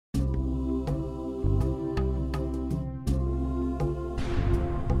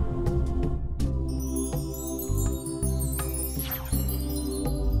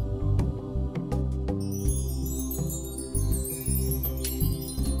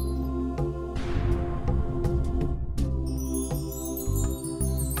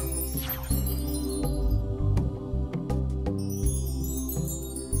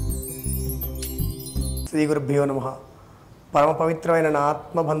శ్రీ గురుభ్యో నమః. పరమ పవిత్రమైన నా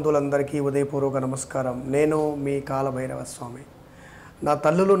ఆత్మబంధువులందరికీ ఉదయపూర్వక నమస్కారం. నేను మీ కాలభైరవ స్వామి. నా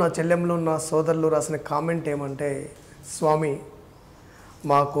తల్లులు, నా చెల్లెమ్మలు, నా సోదరులు రాసిన కామెంట్ ఏమంటే, స్వామి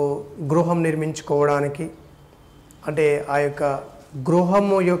మాకు గృహం నిర్మించుకోవడానికి, అంటే ఆ యొక్క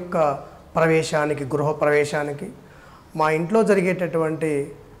గృహము యొక్క ప్రవేశానికి, గృహ ప్రవేశానికి, మా ఇంట్లో జరిగేటటువంటి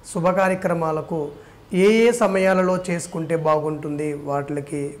శుభ కార్యక్రమాలకు ఏ ఏ సమయాలలో చేసుకుంటే బాగుంటుంది,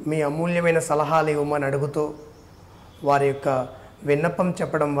 వాటికి మీ అమూల్యమైన సలహాలు ఇవ్వమని అడుగుతూ వారి యొక్క విన్నపం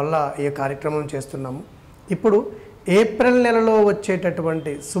చెప్పడం వల్ల ఈ కార్యక్రమం చేస్తున్నాము. ఇప్పుడు ఏప్రిల్ నెలలో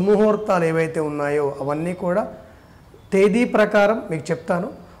వచ్చేటటువంటి సుముహూర్తాలు ఏవైతే ఉన్నాయో అవన్నీ కూడా తేదీ ప్రకారం మీకు చెప్తాను.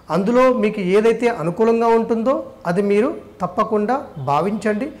 అందులో మీకు ఏదైతే అనుకూలంగా ఉంటుందో అది మీరు తప్పకుండా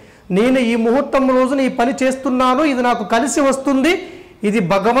భావించండి. నేను ఈ ముహూర్తం రోజున ఈ పని చేస్తున్నాను, ఇది నాకు కలిసి వస్తుంది, ఇది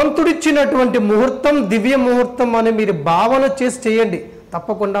భగవంతుడిచ్చినటువంటి ముహూర్తం, దివ్య ముహూర్తం అని మీరు భావన చేసి చేయండి.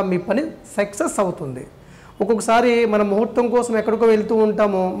 తప్పకుండా మీ పని సక్సెస్ అవుతుంది. ఒక్కొక్కసారి మన ముహూర్తం కోసం ఎక్కడికో వెళ్తూ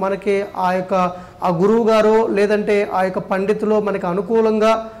ఉంటాము, మనకి ఆ గురువు గారు లేదంటే ఆ యొక్క పండితులు మనకి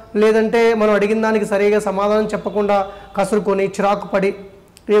అనుకూలంగా, లేదంటే మనం అడిగిన దానికి సరిగా సమాధానం చెప్పకుండా కసురుకొని చిరాకు పడి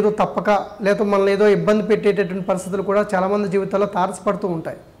ఏదో తప్పక, లేదా మనల్ని ఏదో ఇబ్బంది పెట్టేటటువంటి పరిస్థితులు కూడా చాలామంది జీవితాల్లో తారసపడుతూ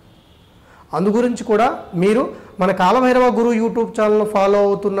ఉంటాయి. అందు గురించి కూడా మీరు మన కాలభైరవ గురు యూట్యూబ్ ఛానల్ను ఫాలో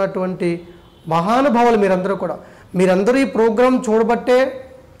అవుతున్నటువంటి మహానుభావులు మీరందరూ ఈ ప్రోగ్రాం చూడబట్టే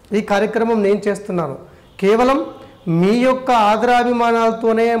ఈ కార్యక్రమం నేను చేస్తున్నాను. కేవలం మీ యొక్క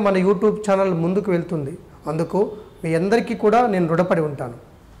ఆదరాభిమానాలతోనే మన యూట్యూబ్ ఛానల్ ముందుకు వెళ్తుంది. అందుకు మీ అందరికీ కూడా నేను రుణపడి ఉంటాను.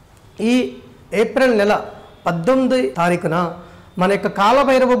 ఈ ఏప్రిల్ నెల 18వ తారీఖున మన యొక్క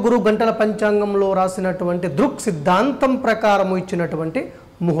కాలభైరవ గురు గంటల పంచాంగంలో రాసినటువంటి దృక్ సిద్ధాంతం ప్రకారము ఇచ్చినటువంటి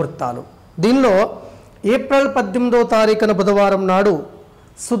ముహూర్తాలు. దీనిలో ఏప్రిల్ 18వ తారీఖున బుధవారం నాడు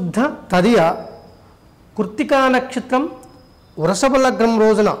శుద్ధ తదియ కృత్తికా నక్షత్రం వృషభ లగ్నం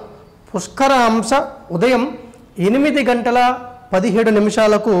రోజున పుష్కర అంశ ఉదయం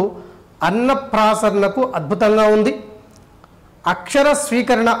 8:17 అన్నప్రాసరణకు అద్భుతంగా ఉంది. అక్షర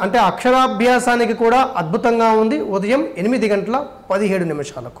స్వీకరణ అంటే అక్షరాభ్యాసానికి కూడా అద్భుతంగా ఉంది, ఉదయం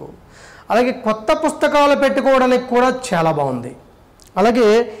 8:17. అలాగే కొత్త పుస్తకాలు పెట్టుకోవడానికి కూడా చాలా బాగుంది. అలాగే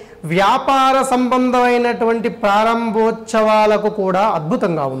వ్యాపార సంబంధమైనటువంటి ప్రారంభోత్సవాలకు కూడా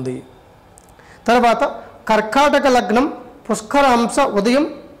అద్భుతంగా ఉంది. తర్వాత కర్కాటక లగ్నం పుష్కర అంశ ఉదయం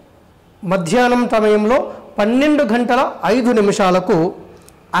మధ్యాహ్నం సమయంలో 12:05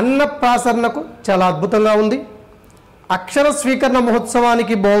 అన్నప్రాసరణకు చాలా అద్భుతంగా ఉంది. అక్షర స్వీకరణ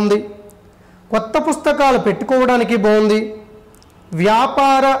మహోత్సవానికి బాగుంది, కొత్త పుస్తకాలు పెట్టుకోవడానికి బాగుంది,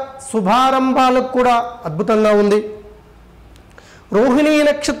 వ్యాపార శుభారంభాలకు కూడా అద్భుతంగా ఉంది. రోహిణీ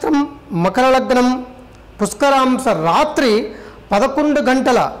నక్షత్రం మకర లగ్నం పుష్కరాంశ రాత్రి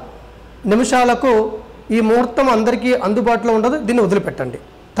 11:00 ఈ ముహూర్తం అందరికీ అందుబాటులో ఉండదు, దీన్ని వదిలిపెట్టండి.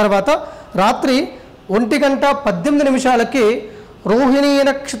 తర్వాత రాత్రి 1:18 రోహిణీ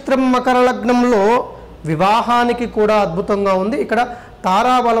నక్షత్రం మకర లగ్నంలో వివాహానికి కూడా అద్భుతంగా ఉంది. ఇక్కడ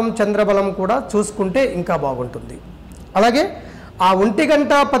తారాబలం చంద్రబలం కూడా చూసుకుంటే ఇంకా బాగుంటుంది. అలాగే ఆ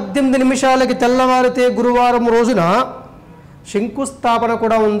 1:18 తెల్లవారితే గురువారం రోజున శంకుస్థాపన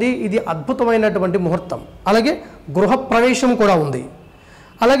కూడా ఉంది. ఇది అద్భుతమైనటువంటి ముహూర్తం. అలాగే గృహప్రవేశం కూడా ఉంది.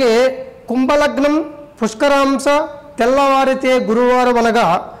 అలాగే కుంభలగ్నం పుష్కరాంశ తెల్లవారితే గురువారం అనగా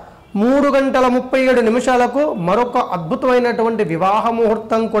 3:37 మరొక అద్భుతమైనటువంటి వివాహ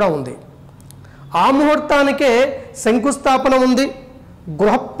ముహూర్తం కూడా ఉంది. ఆ ముహూర్తానికే శంకుస్థాపన ఉంది,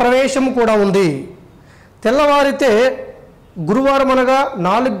 గృహప్రవేశం కూడా ఉంది. తెల్లవారితే గురువారం అనగా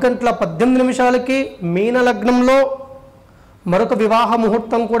 4:18 మీన లగ్నంలో మరొక వివాహ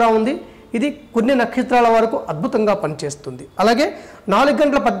ముహూర్తం కూడా ఉంది. ఇది కొన్ని నక్షత్రాల వరకు అద్భుతంగా పనిచేస్తుంది. అలాగే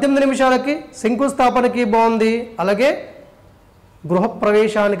 4:18 శంకుస్థాపనకి బాగుంది, అలాగే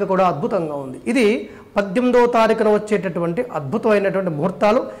గృహప్రవేశానికి కూడా అద్భుతంగా ఉంది. ఇది 18వ తారీఖున వచ్చేటటువంటి అద్భుతమైనటువంటి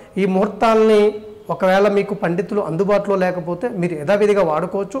ముహూర్తాలు. ఈ ముహూర్తాలని ఒకవేళ మీకు పండితులు అందుబాటులో లేకపోతే మీరు యథావిధిగా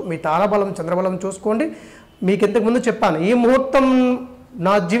వాడుకోవచ్చు. మీ తారాబలం చంద్రబలం చూసుకోండి. మీకు ఇంతకుముందు చెప్పాను, ఈ ముహూర్తం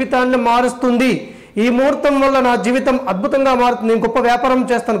నా జీవితాన్ని మారుస్తుంది, ఈ ముహూర్తం వల్ల నా జీవితం అద్భుతంగా మారుతుంది, నేను గొప్ప వ్యాపారం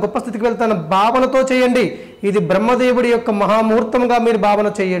చేస్తాను, గొప్ప స్థితికి వెళ్తాను భావనతో చేయండి. ఇది బ్రహ్మదేవుడి యొక్క మహాముహూర్తంగా మీరు భావన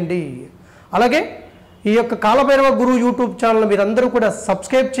చేయండి. అలాగే ఈ యొక్క కాలభైరవ గురు యూట్యూబ్ ఛానల్ మీరందరూ కూడా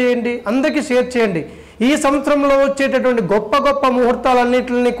సబ్స్క్రైబ్ చేయండి, అందరికీ షేర్ చేయండి. ఈ సంవత్సరంలో వచ్చేటటువంటి గొప్ప గొప్ప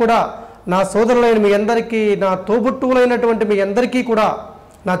ముహూర్తాలన్నింటినీ కూడా నా సోదరులైన మీ అందరికీ, నా తోబుట్టువులైనటువంటి మీ అందరికీ కూడా,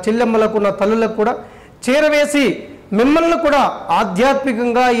 నా చెల్లెమ్మలకు, నా తల్లులకు కూడా చేరవేసి మిమ్మల్ని కూడా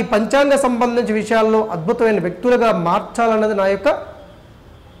ఆధ్యాత్మికంగా ఈ పంచాంగ సంబంధించిన విషయాల్లో అద్భుతమైన వ్యక్తులుగా మార్చాలన్నది నా యొక్క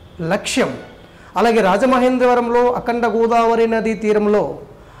లక్ష్యం. అలాగే రాజమహేంద్రవరంలో అఖండ గోదావరి నదీ తీరంలో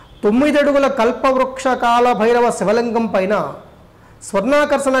 9 అడుగుల కల్పవృక్ష కాలభైరవ శివలింగం పైన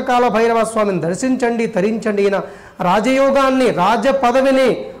స్వర్ణాకర్షణ కాల భైరవ స్వామిని దర్శించండి, తరించండి. ఈయన రాజయోగాన్ని, రాజ పదవిని,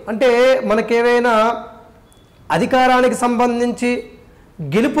 అంటే మనకేవైనా అధికారానికి సంబంధించి,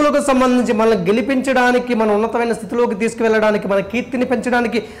 గెలుపులకు సంబంధించి, మనల్ని గెలిపించడానికి, మన ఉన్నతమైన స్థితిలోకి తీసుకువెళ్ళడానికి, మన కీర్తిని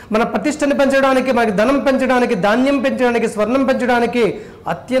పెంచడానికి, మన ప్రతిష్టని పెంచడానికి, మనకి ధనం పెంచడానికి, ధాన్యం పెంచడానికి, స్వర్ణం పెంచడానికి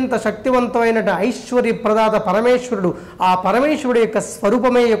అత్యంత శక్తివంతమైన ఐశ్వర్య ప్రదాత పరమేశ్వరుడు. ఆ పరమేశ్వరుడు యొక్క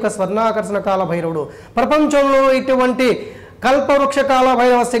స్వరూపమే యొక్క స్వర్ణాకర్షణ కాల భైరవుడు. ప్రపంచంలో ఇటువంటి కల్పవృక్ష కాల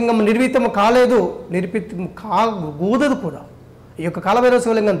భైరవ సింగం నిర్మితం కాలేదు, నిర్మితం కూడదు కూడా. ఈ యొక్క కాలభైరవ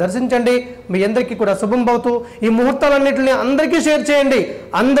శివలింగం దర్శించండి. మీ అందరికీ కూడా శుభం భవతు. ఈ ముహూర్తాలన్నింటినీ అందరికీ షేర్ చేయండి.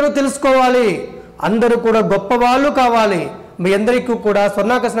 అందరూ తెలుసుకోవాలి, అందరూ కూడా గొప్పవాళ్ళు కావాలి. మీ అందరికీ కూడా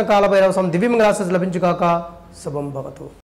స్వర్ణాకర్షణ కాలభైరవ స్వామి దివ్యమంగళ ఆశీస్సులు లభించుగాక. శుభం భవతు.